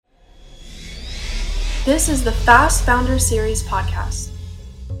This is the Fast Founder Series podcast,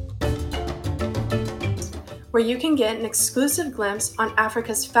 where you can get an exclusive glimpse on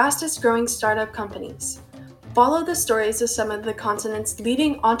Africa's fastest growing startup companies. Follow the stories of some of the continent's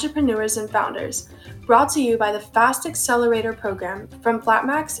leading entrepreneurs and founders, brought to you by the Fast Accelerator program from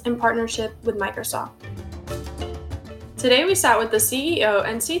Flatmax in partnership with Microsoft. Today we sat with the CEO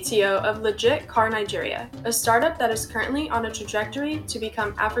and CTO of LegitCar Nigeria, a startup that is currently on a trajectory to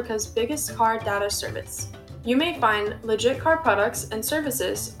become Africa's biggest car data service. You may find LegitCar products and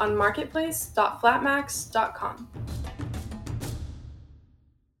services on marketplace.flatmax.com.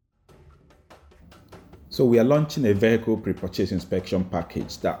 So we are launching a vehicle pre-purchase inspection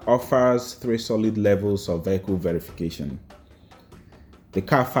package that offers 3 solid levels of vehicle verification: the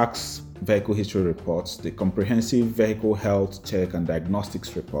Carfax vehicle history reports, the comprehensive vehicle health check and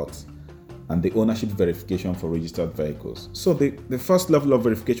diagnostics reports, and the ownership verification for registered vehicles. So the first level of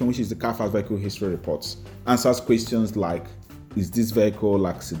verification, which is the Carfax vehicle history reports, answers questions like, is this vehicle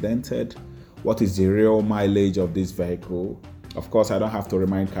accidented? What is the real mileage of this vehicle? Of course, I don't have to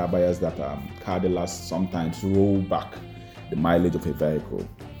remind car buyers that car dealers sometimes roll back the mileage of a vehicle.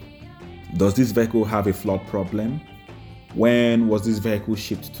 Does this vehicle have a flood problem? When was this vehicle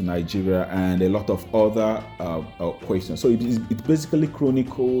shipped to Nigeria? And a lot of other questions. So it basically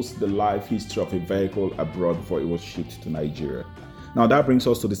chronicles the life history of a vehicle abroad before it was shipped to Nigeria. Now that brings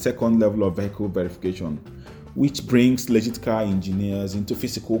us to the second level of vehicle verification, which brings LegitCar engineers into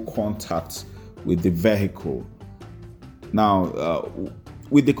physical contact with the vehicle. Now,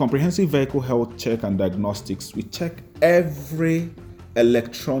 with the comprehensive vehicle health check and diagnostics, we check every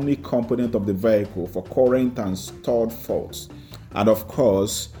electronic component of the vehicle for current and stored faults. And of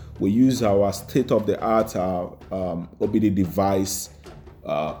course, we use our state-of-the-art OBD device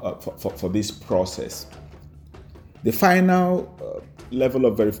for this process. The final level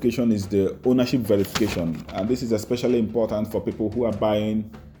of verification is the ownership verification. And this is especially important for people who are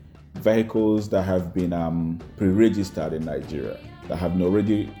buying vehicles that have been pre-registered in Nigeria, that have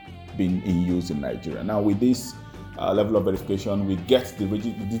already been in use in Nigeria. Now, with this level of verification, we get the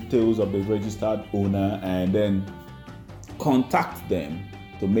details of the registered owner and then contact them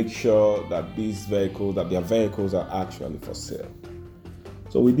to make sure that their vehicles are actually for sale.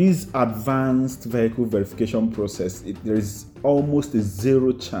 So with this advanced vehicle verification process, there is almost a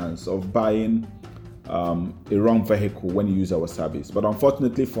zero chance of buying a wrong vehicle when you use our service. But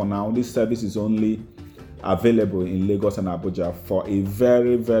unfortunately for now, this service is only available in Lagos and Abuja for a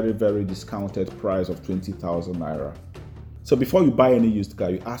very, very, very discounted price of 20,000 naira. So before you buy any used car,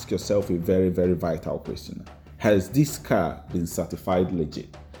 you ask yourself a very, very vital question. Has this car been certified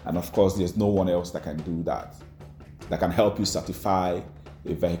legit? And of course, there's no one else that can do that can help you certify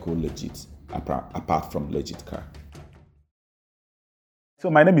a vehicle legit apart from LegitCar.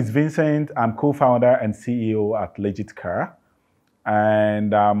 So my name is Vincent. I'm co-founder and CEO at LegitCar.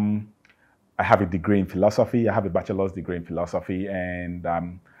 And I have a degree in philosophy. I have a bachelor's degree in philosophy, and I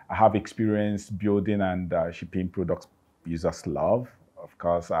have experience building and shipping products users love. Of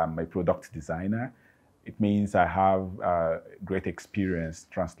course, I'm a product designer. It means I have great experience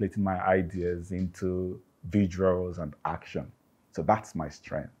translating my ideas into visuals and action. So that's my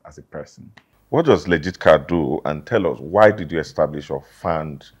strength as a person. What does LegitCar do? And tell us, why did you establish or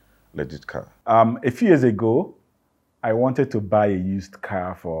fund LegitCar? A few years ago, I wanted to buy a used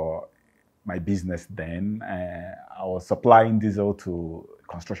car for my business then. I was supplying diesel to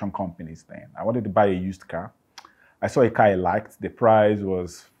construction companies then. I wanted to buy a used car. I saw a car I liked. The price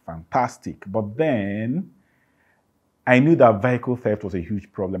was fantastic. But then I knew that vehicle theft was a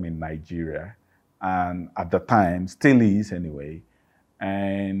huge problem in Nigeria. And at the time, still is anyway.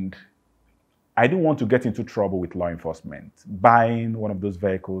 And I didn't want to get into trouble with law enforcement buying one of those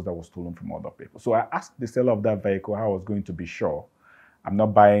vehicles that was stolen from other people. So I asked the seller of that vehicle how I was going to be sure I'm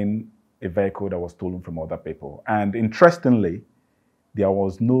not buying a vehicle that was stolen from other people. And interestingly, there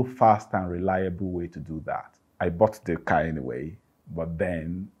was no fast and reliable way to do that. I bought the car anyway, but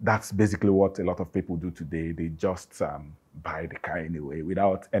then that's basically what a lot of people do today. They just buy the car anyway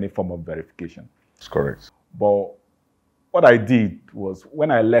without any form of verification. That's correct. But what I did was,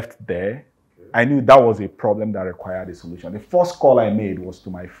 when I left there, I knew that was a problem that required a solution. The first call I made was to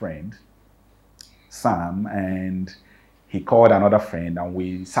my friend, Sam, and he called another friend, and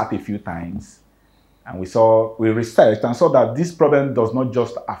we sat a few times, and we researched and saw that this problem does not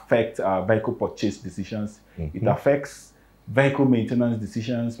just affect vehicle purchase decisions. Mm-hmm. It affects vehicle maintenance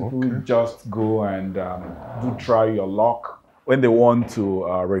decisions. People just go and do try your luck when they want to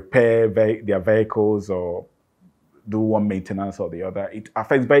repair their vehicles or do one maintenance or the other. It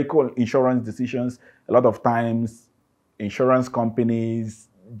affects vehicle insurance decisions. A lot of times, insurance companies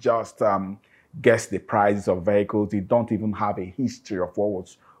just guess the prices of vehicles. They don't even have a history of what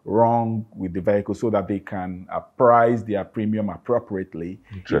was wrong with the vehicle so that they can price their premium appropriately.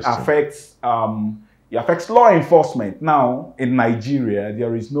 It affects law enforcement. Now, in Nigeria,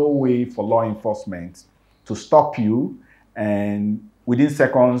 there is no way for law enforcement to stop you and within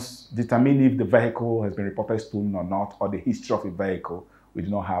seconds determine if the vehicle has been reported stolen or not, or the history of a vehicle. We do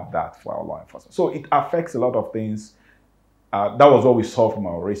not have that for our law enforcement. So it affects a lot of things. That was what we saw from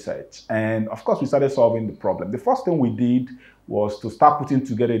our research. And of course, we started solving the problem. The first thing we did was to start putting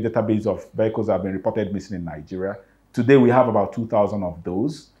together a database of vehicles that have been reported missing in Nigeria. Today, we have about 2,000 of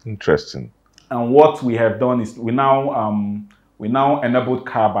those. Interesting. And what we have done is we now enabled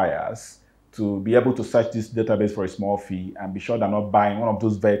car buyers to be able to search this database for a small fee and be sure they're not buying one of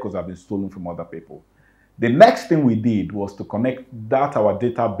those vehicles that have been stolen from other people. The next thing we did was to connect our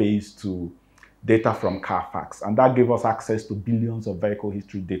database to data from Carfax, and that gave us access to billions of vehicle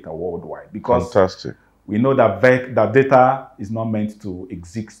history data worldwide. Because fantastic. We know that that data is not meant to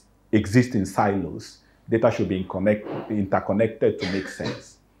exist in silos. Data should be interconnected to make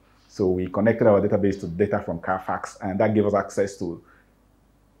sense. So we connected our database to data from Carfax, and that gave us access to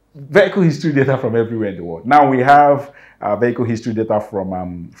vehicle history data from everywhere in the world. Now we have vehicle history data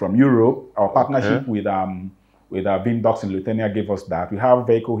from Europe. Our partnership with Vindox in Lithuania gave us that. We have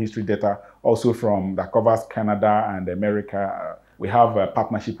vehicle history data also that covers Canada and America. We have a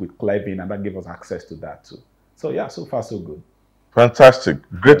partnership with Clevin, and that gave us access to that too. So yeah, so far so good. Fantastic.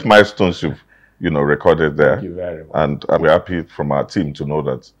 Great milestones you've recorded there. Thank you very much. And we're happy from our team to know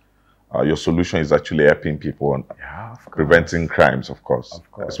that your solution is actually helping people on preventing crimes, of course,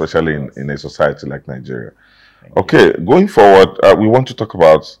 especially in a society like Nigeria. Okay, going forward, we want to talk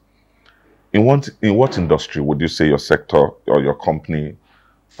about in what industry would you say your sector or your company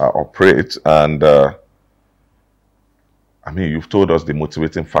operates? And you've told us the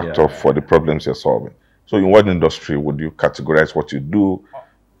motivating factor for the problems you're solving. So in what industry would you categorize what you do?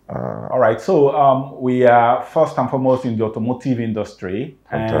 All right, so we are first and foremost in the automotive industry.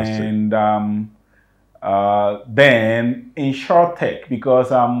 Fantastic. And then InsurTech, because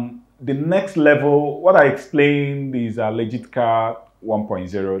the next level, what I explained is LegitCar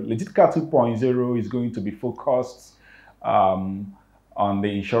 1.0. LegitCar 2.0 is going to be focused on the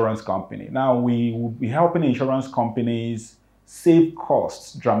insurance company. Now, we will be helping insurance companies save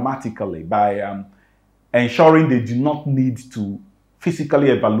costs dramatically by ensuring they do not need to physically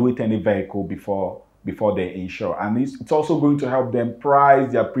evaluate any vehicle before they insure. And it's also going to help them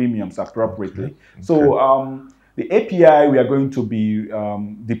price their premiums appropriately. Okay. So the API we are going to be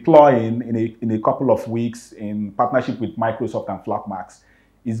deploying in a couple of weeks in partnership with Microsoft and Flatmax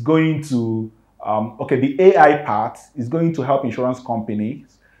is going to, the AI part is going to help insurance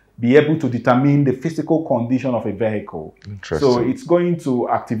companies be able to determine the physical condition of a vehicle. So it's going to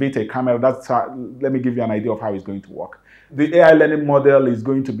activate a camera. Let me give you an idea of how it's going to work. The AI learning model is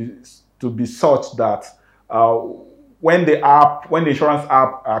going to be such that when the insurance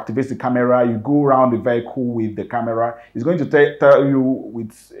app activates the camera, you go around the vehicle with the camera. It's going to tell you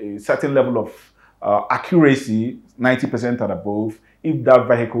with a certain level of accuracy, 90% and above, if that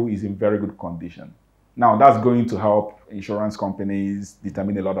vehicle is in very good condition. Now, that's going to help insurance companies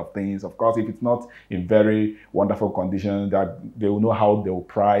determine a lot of things. Of course, if it's not in very wonderful condition, that they will know how they will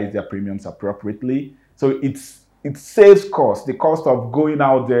price their premiums appropriately. So it saves cost, the cost of going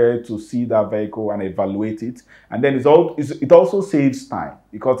out there to see that vehicle and evaluate it. And then it also saves time,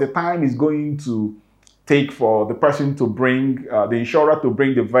 because the time is going to take for the person to bring, the insurer to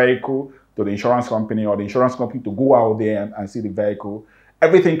bring the vehicle to the insurance company, or the insurance company to go out there and see the vehicle.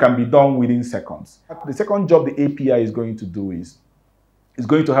 Everything can be done within seconds. The second job the API is going to do is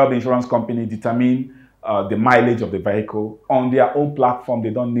going to help the insurance company determine the mileage of the vehicle on their own platform. They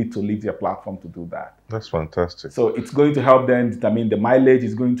don't need to leave their platform to do that. That's fantastic. So it's going to help them determine the mileage.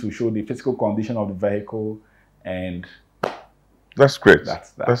 It's going to show the physical condition of the vehicle, and that's great.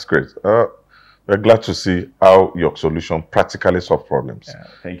 That's great. We're glad to see how your solution practically solves problems. Yeah,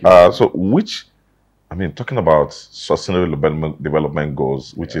 thank you. Talking about sustainable development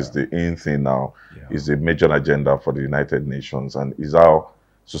goals, which is the in thing now, is a major agenda for the United Nations, and is how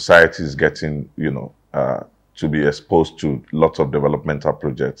society is getting, to be exposed to lots of developmental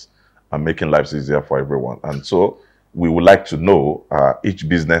projects and making lives easier for everyone. And so we would like to know each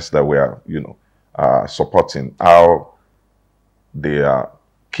business that we are, supporting, how they are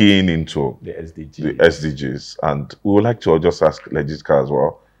keying into the SDGs. And we would like to just ask LegitCar as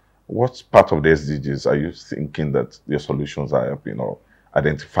well, what part of the SDGs are you thinking that your solutions are helping or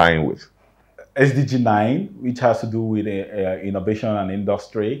identifying with? SDG 9, which has to do with innovation and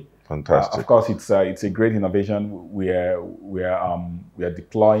industry. Fantastic. Of course, it's a great innovation. We are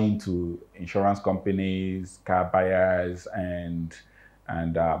deploying to insurance companies, car buyers, and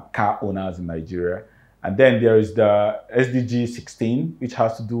car owners in Nigeria. And then there is the SDG 16, which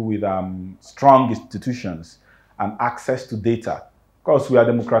has to do with strong institutions and access to data. Of course, we are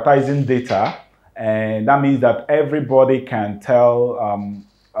democratizing data, and that means that everybody can tell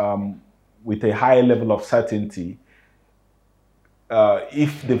with a high level of certainty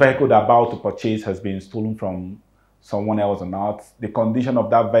if the vehicle they're about to purchase has been stolen from someone else or not, the condition of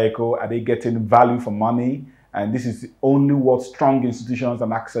that vehicle, are they getting value for money? And this is only what strong institutions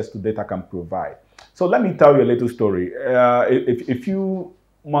and access to data can provide. So let me tell you a little story. A few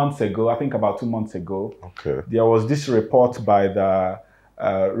months ago, I think about 2 months ago, there was this report by the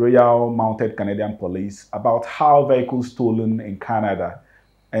Royal Mounted Canadian Police about how vehicles stolen in Canada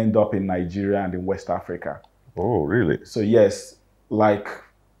end up in Nigeria and in West Africa. Oh, really? So yes, like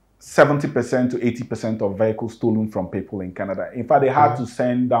 70% to 80% of vehicles stolen from people in Canada. In fact, they had to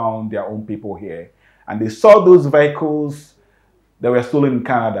send down their own people here. And they saw those vehicles that were stolen in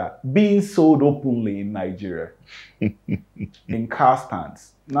Canada being sold openly in Nigeria in car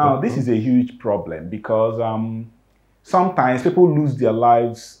stands. Now, this is a huge problem because sometimes people lose their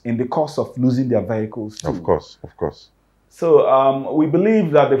lives in the course of losing their vehicles too. Of course, of course. So we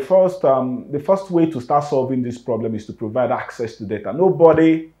believe that the first way to start solving this problem is to provide access to data.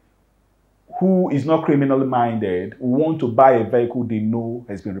 Nobody who is not criminally minded will want to buy a vehicle they know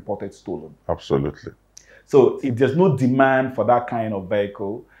has been reported stolen. Absolutely. So if there's no demand for that kind of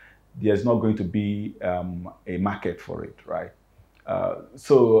vehicle, there's not going to be a market for it, right?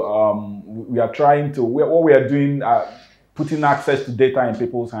 We are trying to, what we are doing, putting access to data in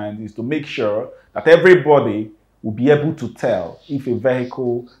people's hands is to make sure that everybody will be able to tell if a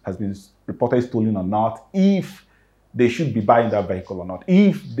vehicle has been reported stolen or not, if they should be buying that vehicle or not,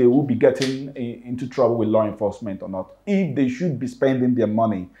 if they will be getting into trouble with law enforcement or not, if they should be spending their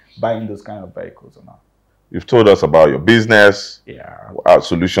money buying those kind of vehicles or not. You've told us about your business, our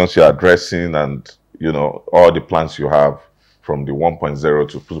solutions you're addressing, and all the plans you have from the 1.0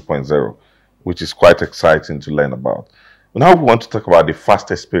 to 2.0, which is quite exciting to learn about. Now we want to talk about the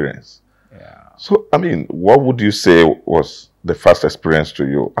fast experience. So, I mean, what would you say was the fast experience to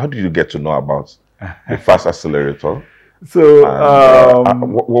you? How did you get to know about the fast accelerator? So,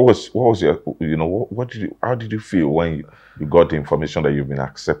 what was your, how did you feel when you got the information that you've been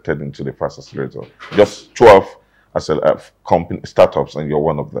accepted into the fast accelerator? Just 12 startups, and you're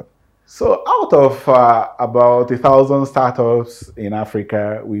one of them. So, out of about 1,000 startups in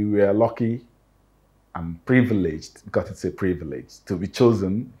Africa, we were lucky and privileged, because it's a privilege to be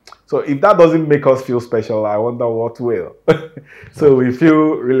chosen. So if that doesn't make us feel special, I wonder what will. So we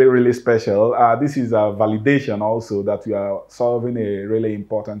feel really, really special. This is a validation also that we are solving a really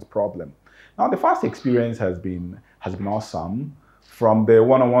important problem. Now, the fast experience has been awesome. From the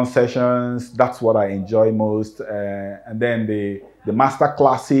one-on-one sessions, that's what I enjoy most. And then the master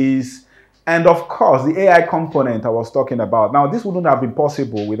classes. And of course, the AI component I was talking about. Now, this wouldn't have been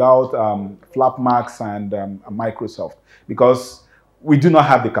possible without Flapmax and Microsoft, because we do not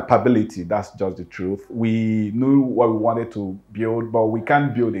have the capability. That's just the truth. We knew what we wanted to build, but we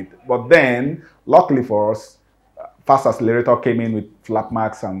can't build it. But then, luckily for us, Fast Accelerator came in with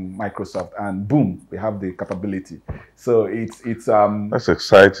Flapmax and Microsoft, and boom, we have the capability. So it's that's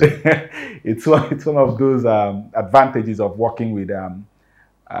exciting. it's one of those advantages of working with a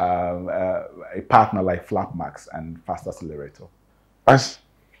partner like Flapmax and Fast Accelerator. As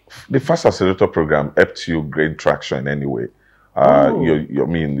the Fast Accelerator program helped you gain traction in any way?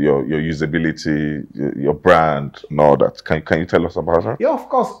 Your usability, your brand, and all that. Can you tell us about that? Yeah, of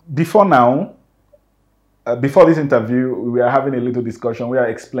course. Before this interview, we were having a little discussion where I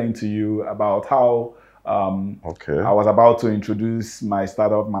explained to you about how I was about to introduce my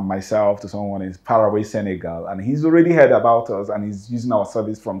startup, myself, to someone in faraway Senegal, and he's already heard about us and he's using our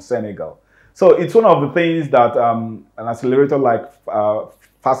service from Senegal. So it's one of the things that an accelerator like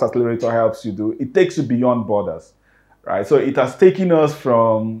Fast Accelerator helps you do. It takes you beyond borders, right? So it has taken us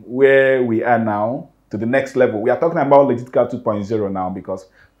from where we are now to the next level. We are talking about LegitCar 2.0 now because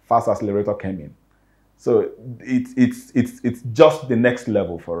Fast Accelerator came in. So it's just the next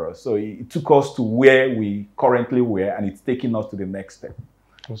level for us. So it took us to where we currently were, and it's taking us to the next step.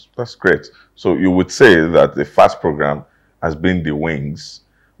 That's great. So you would say that the FAST program has been the wings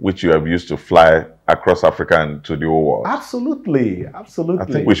which you have used to fly across Africa and to the whole world. Absolutely. I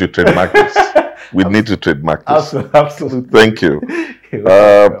think we should trademark this. We need to trademark this. Absolutely. Thank you.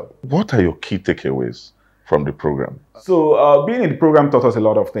 What are your key takeaways from the program? So being in the program taught us a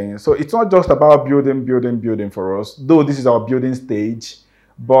lot of things. So it's not just about building for us, though this is our building stage,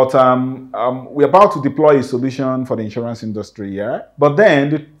 But we're about to deploy a solution for the insurance industry, yeah? But then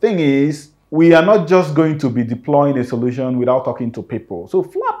the thing is, we are not just going to be deploying a solution without talking to people. So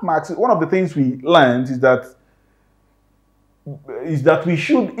Flapmax, one of the things we learned is that we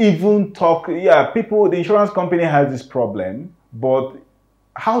should even talk, people, the insurance company has this problem, but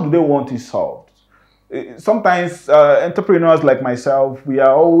how do they want it solved? Sometimes entrepreneurs like myself, we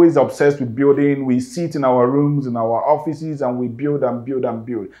are always obsessed with building. We sit in our rooms, in our offices, and we build and build and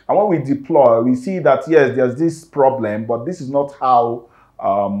build. And when we deploy, we see that, yes, there's this problem, but this is not how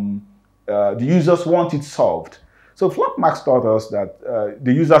the users want it solved. So Flapmax taught us that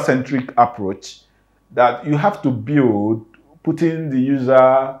the user-centric approach, that you have to build putting the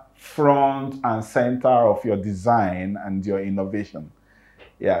user front and center of your design and your innovation.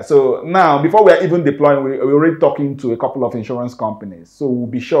 Yeah, so now, before we're even deploying, we're already talking to a couple of insurance companies. So we'll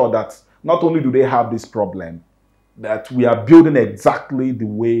be sure that not only do they have this problem, that we are building exactly the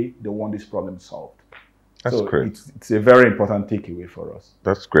way they want this problem solved. That's great. It's a very important takeaway for us.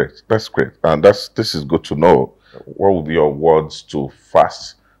 That's great. That's great. And this is good to know. What would be your words to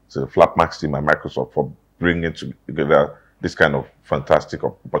the Flapmax team and Microsoft for bringing together this kind of fantastic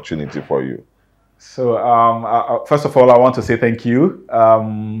opportunity for you? So first of all, I want to say thank you.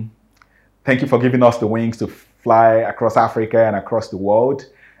 Thank you for giving us the wings to fly across Africa and across the world.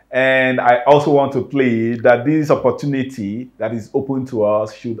 And I also want to plead that this opportunity that is open to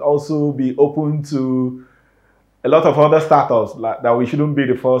us should also be open to a lot of other startups, that we shouldn't be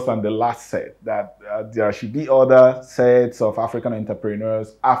the first and the last set, that there should be other sets of African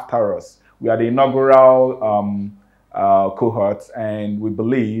entrepreneurs after us. We are the inaugural cohort, and we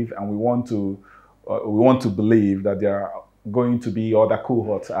believe, and we want to believe that there are going to be other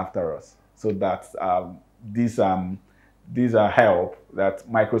cohorts after us, so that these are help that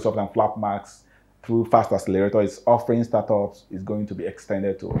Microsoft and Flapmax through Fast Accelerator is offering startups is going to be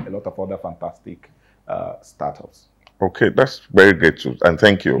extended to a lot of other fantastic startups. Okay, that's very great too, and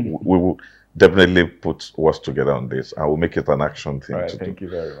thank you. We will definitely put words together on this. I will make it an action thing. All right, thank you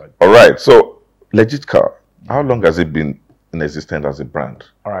very much. All right, so LegitCar, how long has it been in existence as a brand?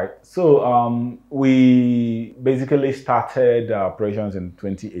 All right, so we basically started operations in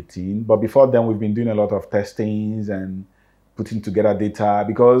 2018, but before then we've been doing a lot of testings and putting together data,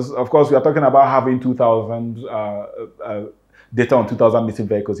 because of course we are talking about having 2,000 data on 2,000 missing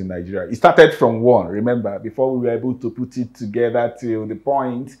vehicles in Nigeria. It started from one, remember, before we were able to put it together to the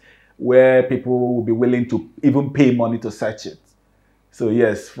point where people will be willing to even pay money to search it. So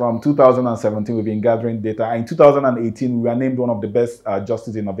yes, from 2017, we've been gathering data. In 2018, we were named one of the best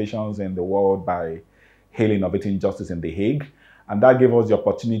justice innovations in the world by Hale Innovating Justice in The Hague. And that gave us the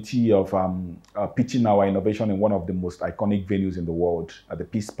opportunity of pitching our innovation in one of the most iconic venues in the world, at the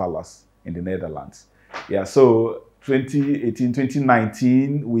Peace Palace in the Netherlands. Yeah, so 2018,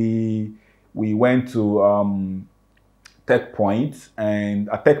 2019, we went to Tech Point, and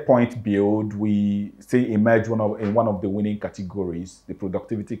at Tech Point build, we emerged in one of the winning categories, the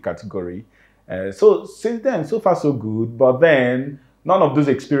productivity category. So since then, so far so good, but then none of those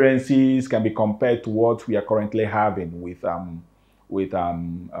experiences can be compared to what we are currently having with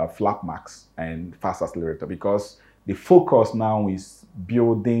Flapmax and Fast Accelerator, because the focus now is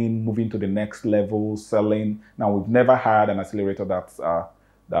building, moving to the next level, selling. Now, we've never had an accelerator that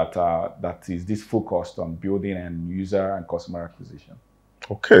is this focused on building and user and customer acquisition.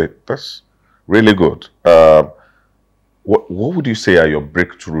 Okay, that's really good. What would you say are your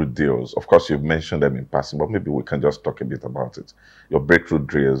breakthrough deals? Of course, you've mentioned them in passing, but maybe we can just talk a bit about it. Your breakthrough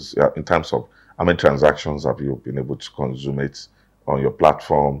deals in terms of how many transactions have you been able to consummate on your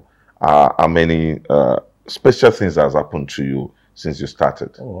platform? How many special things has happened to you since you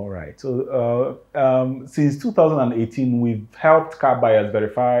started? Oh, all right. So since 2018, we've helped car buyers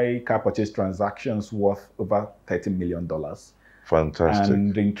verify car purchase transactions worth over $30 million. Fantastic.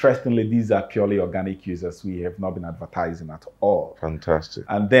 And interestingly, these are purely organic users. We have not been advertising at all. Fantastic.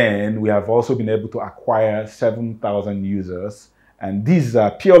 And then we have also been able to acquire 7,000 users. And these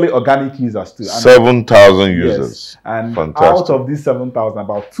are purely organic users too. 7,000 users. Yes. And fantastic. Out of these 7,000,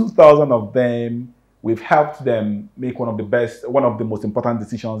 about 2,000 of them, we've helped them make one of the most important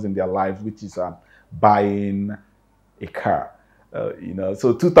decisions in their lives, which is buying a car.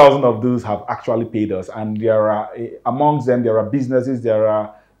 So 2,000 of those have actually paid us, and there are amongst them there are businesses, there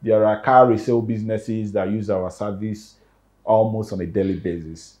are car resale businesses that use our service almost on a daily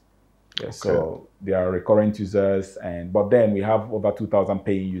basis. Yeah, okay. So they are recurrent users, but then we have over 2,000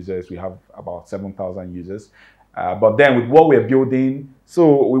 paying users. We have about 7,000 users. But then with what we're building,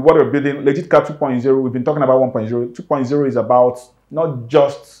 LegitCar 2.0, we've been talking about 1.0. 2.0 is about not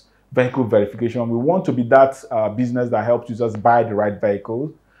just vehicle verification. We want to be that business that helps users buy the right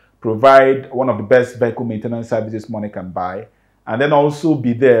vehicles, provide one of the best vehicle maintenance services money can buy, and then also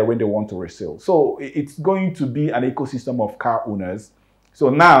be there when they want to resell. So it's going to be an ecosystem of car owners. So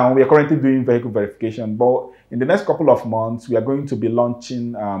now we are currently doing vehicle verification, but in the next couple of months, we are going to be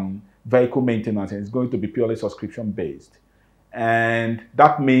launching vehicle maintenance, and it's going to be purely subscription based. And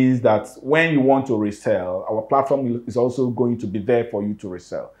that means that when you want to resell, our platform is also going to be there for you to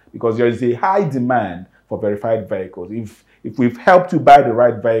resell, because there is a high demand for verified vehicles. If we've helped you buy the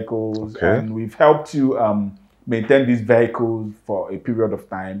right vehicles, Okay. and we've helped you maintain these vehicles for a period of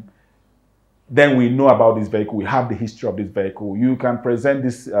time, then we know about this vehicle. We have the history of this vehicle. You can present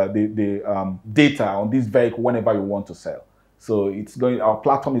this the data on this vehicle whenever you want to sell. So it's going. Our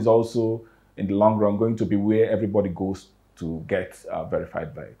platform is also, in the long run, going to be where everybody goes to get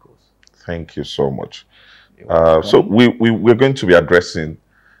verified vehicles. Thank you so much. So we're going to be addressing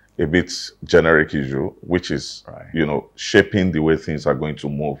a bit generic issue, which is, Right. shaping the way things are going to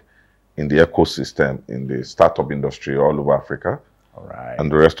move in the ecosystem, in the startup industry all over Africa All right.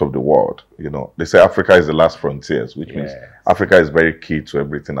 and the rest of the world. They say Africa is the last frontiers, which means Yes. Africa is very key to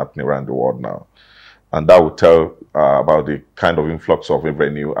everything happening around the world now. And that will tell about the kind of influx of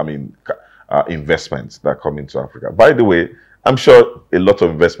revenue, investments that come into Africa. By the way, I'm sure a lot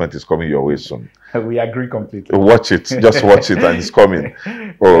of investment is coming your way soon. We agree completely. Watch it, just watch it, and it's coming.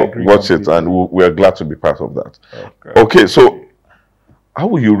 Or watch it, and we're glad to be part of that. Okay, so how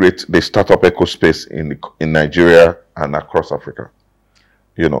will you rate the startup ecospace in Nigeria and across Africa?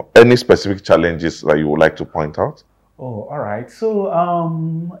 Any specific challenges that you would like to point out? Oh, all right. So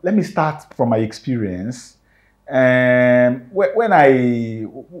let me start from my experience. When I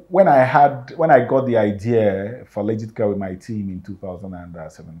got the idea for LegitCar with my team in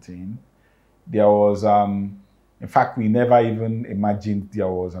 2017, there was, in fact, we never even imagined there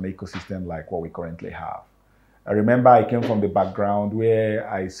was an ecosystem like what we currently have. I remember I came from the background where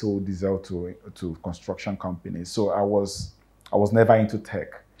I sold diesel to construction companies, so I was never into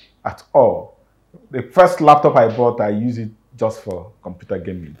tech at all. The first laptop I bought, I used it just for computer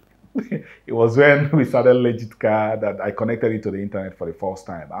gaming. It was when we started LegitCar that I connected it to the internet for the first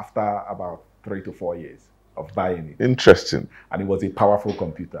time after about 3 to 4 years of buying it. Interesting. And it was a powerful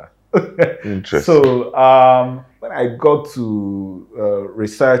computer. Interesting. So when I got to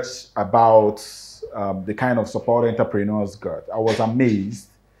research about the kind of support entrepreneurs got, I was amazed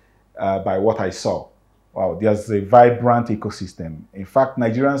by what I saw. Wow, there's a vibrant ecosystem. In fact,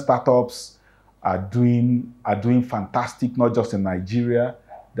 Nigerian startups are doing fantastic, not just in Nigeria.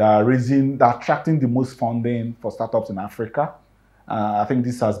 They're attracting the most funding for startups in Africa. I think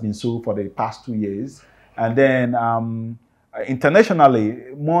this has been so for the past 2 years. And then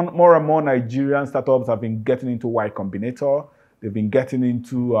internationally, more and more Nigerian startups have been getting into Y Combinator. They've been getting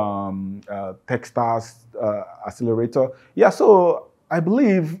into Techstars Accelerator. Yeah, so I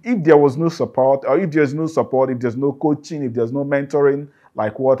believe if there was no support, or if there's no support, if there's no coaching, if there's no mentoring,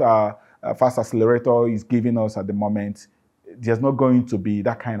 like what Fast Accelerator is giving us at the moment, there's not going to be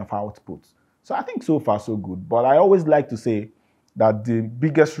that kind of output. So I think so far so good. But I always like to say that the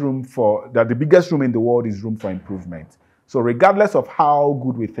biggest room in the world is room for improvement. So regardless of how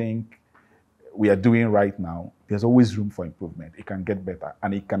good we think we are doing right now, there's always room for improvement. It can get better,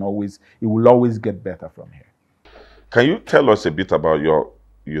 and it will always get better from here. Can you tell us a bit about your,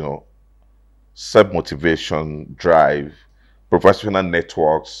 self-motivation, drive, professional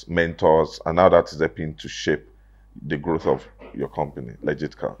networks, mentors, and how that is helping to shape the growth of your company,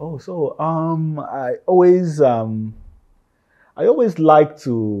 LegitCar? Oh, so I always like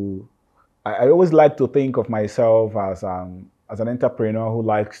to think of myself as an entrepreneur who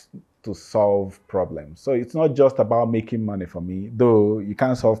likes to solve problems. So it's not just about making money for me, though you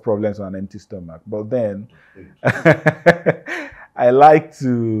can't solve problems on an empty stomach. But then I like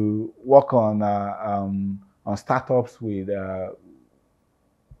to work on startups with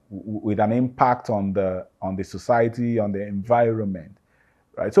an impact on the society, on the environment,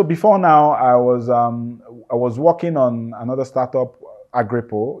 right? So before now, I was working on another startup,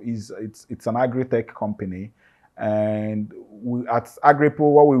 Agripo. It's an agri-tech company, and at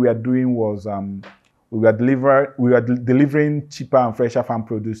Agripo, what we were doing was we were delivering cheaper and fresher farm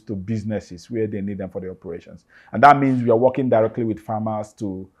produce to businesses where they need them for their operations, and that means we are working directly with farmers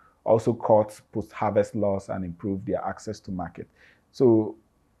to also cut post-harvest loss and improve their access to market. So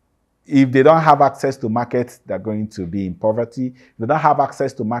if they don't have access to markets, they're going to be in poverty. If they don't have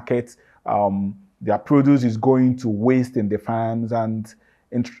access to markets, their produce is going to waste in the farms. And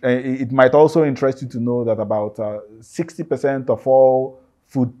it might also interest you to know that about 60% of all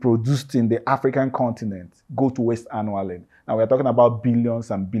food produced in the African continent go to waste annually. Now we're talking about billions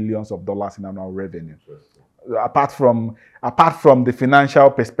and billions of dollars in annual revenue. Apart from the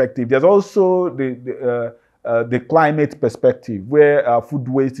financial perspective, there's also the climate perspective, where food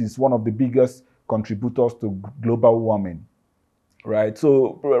waste is one of the biggest contributors to global warming. Right,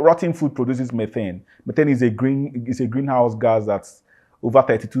 so rotting food produces methane. Methane is a greenhouse gas that's over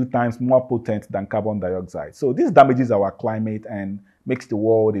 32 times more potent than carbon dioxide. So this damages our climate and makes the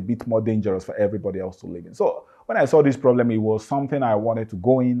world a bit more dangerous for everybody else to live in. So when I saw this problem, it was something I wanted to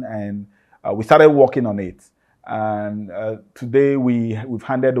go in, and we started working on it. And today we've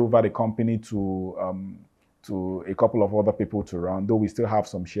handed over the company to a couple of other people to run, though we still have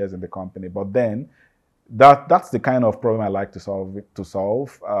some shares in the company. But then that's the kind of problem I like to solve.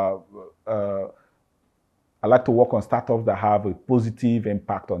 I like to work on startups that have a positive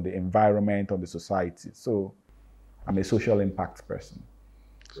impact on the environment, on the society. So I'm a social impact person.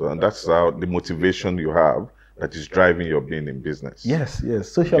 So, and that's how the motivation you have that is driving your being in business. Yes,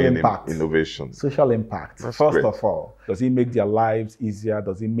 social impact. Innovation. Social impact. That's First great. of all, does it make their lives easier?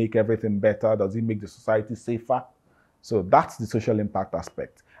 Does it make everything better? Does it make the society safer? So that's the social impact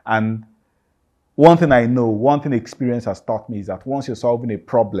aspect. And one thing I know, one thing experience has taught me is that once you're solving a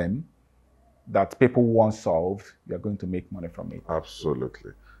problem that people want solved, you're going to make money from it.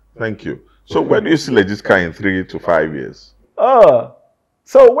 Absolutely. Thank you. So where do you see LegitCar in 3 to 5 years?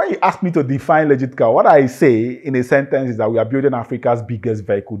 So when you ask me to define LegitCar, what I say in a sentence is that we are building Africa's biggest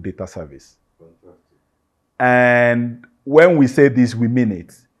vehicle data service. Fantastic. And when we say this, we mean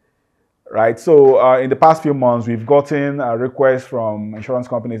it. Right. So in the past few months, we've gotten requests from insurance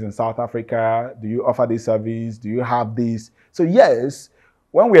companies in South Africa. Do you offer this service? Do you have this? So yes,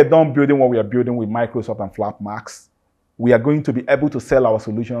 when we are done building what we are building with Microsoft and Flatmax, we are going to be able to sell our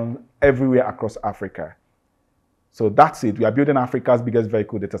solutions everywhere across Africa. So that's it. We are building Africa's biggest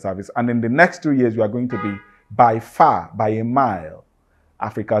vehicle data service. And in the next 3 years, we are going to be by far, by a mile,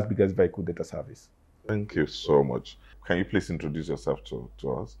 Africa's biggest vehicle data service. Thank you so much. Can you please introduce yourself to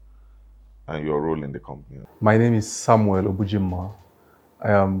us and your role in the company? My name is Samuel Obujima.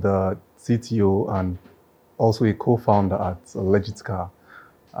 I am the CTO and also a co-founder at LegitCar.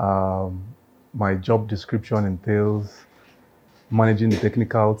 My job description entails managing the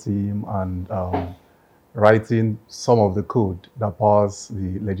technical team and writing some of the code that powers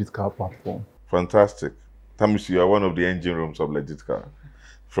the LegitCar platform. Fantastic. That means you are one of the engine rooms of LegitCar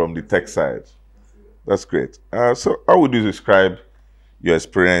from the tech side. That's great. So how would you describe your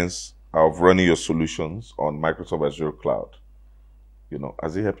experience of running your solutions on Microsoft Azure Cloud? You know,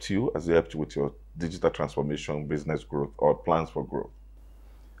 has it helped you? Has it helped you with your digital transformation, business growth, or plans for growth?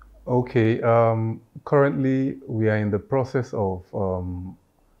 Okay. Currently, we are in the process of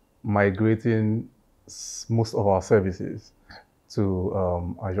migrating most of our services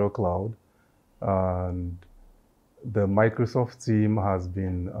to Azure Cloud, and the Microsoft team has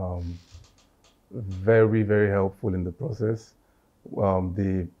been very, very helpful in the process.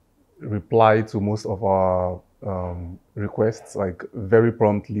 They reply to most of our requests like very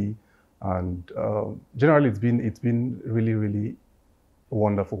promptly, and generally it's been really, really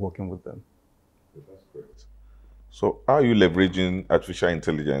wonderful working with them. That's great. So how are you leveraging artificial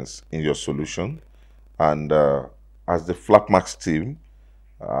intelligence in your solution? And as the Flatmax team,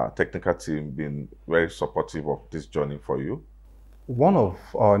 technical team, been very supportive of this journey for you? One of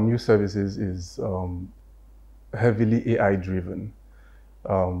our new services is heavily AI driven.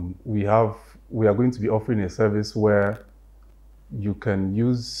 We are going to be offering a service where you can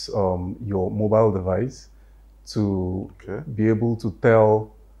use your mobile device to be able to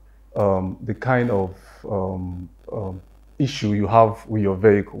tell the kind of issue you have with your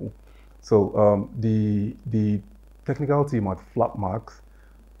vehicle. So the technical team at Flatmax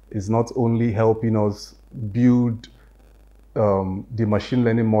is not only helping us build the machine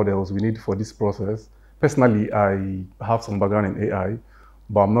learning models we need for this process. Personally, I have some background in AI,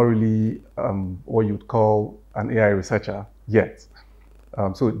 but I'm not really what you'd call an AI researcher yet.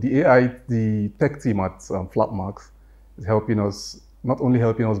 So the tech team at Flatmax is not only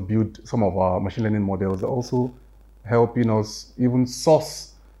helping us build some of our machine learning models, they're also helping us even source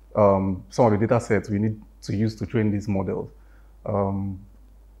some of the data sets we need to use to train these models.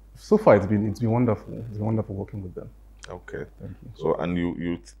 So far, it's been wonderful. It's been wonderful working with them. Okay. Thank you. So, and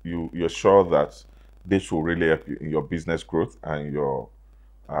you're sure that this will really help you in your business growth and your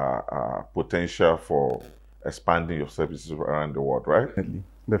potential for expanding your services around the world, right?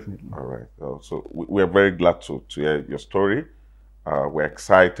 Definitely. All right. So we're very glad to hear your story. We're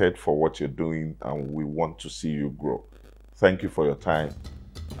excited for what you're doing, and we want to see you grow. Thank you for your time,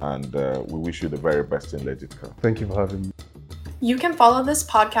 and we wish you the very best in LegitCar. Thank you for having me. You can follow this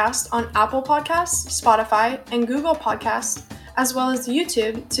podcast on Apple Podcasts, Spotify, and Google Podcasts, as well as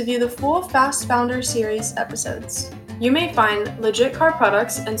YouTube to view the full Fast Founder series episodes. You may find LegitCar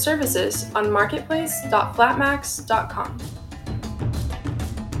products and services on marketplace.flatmax.com.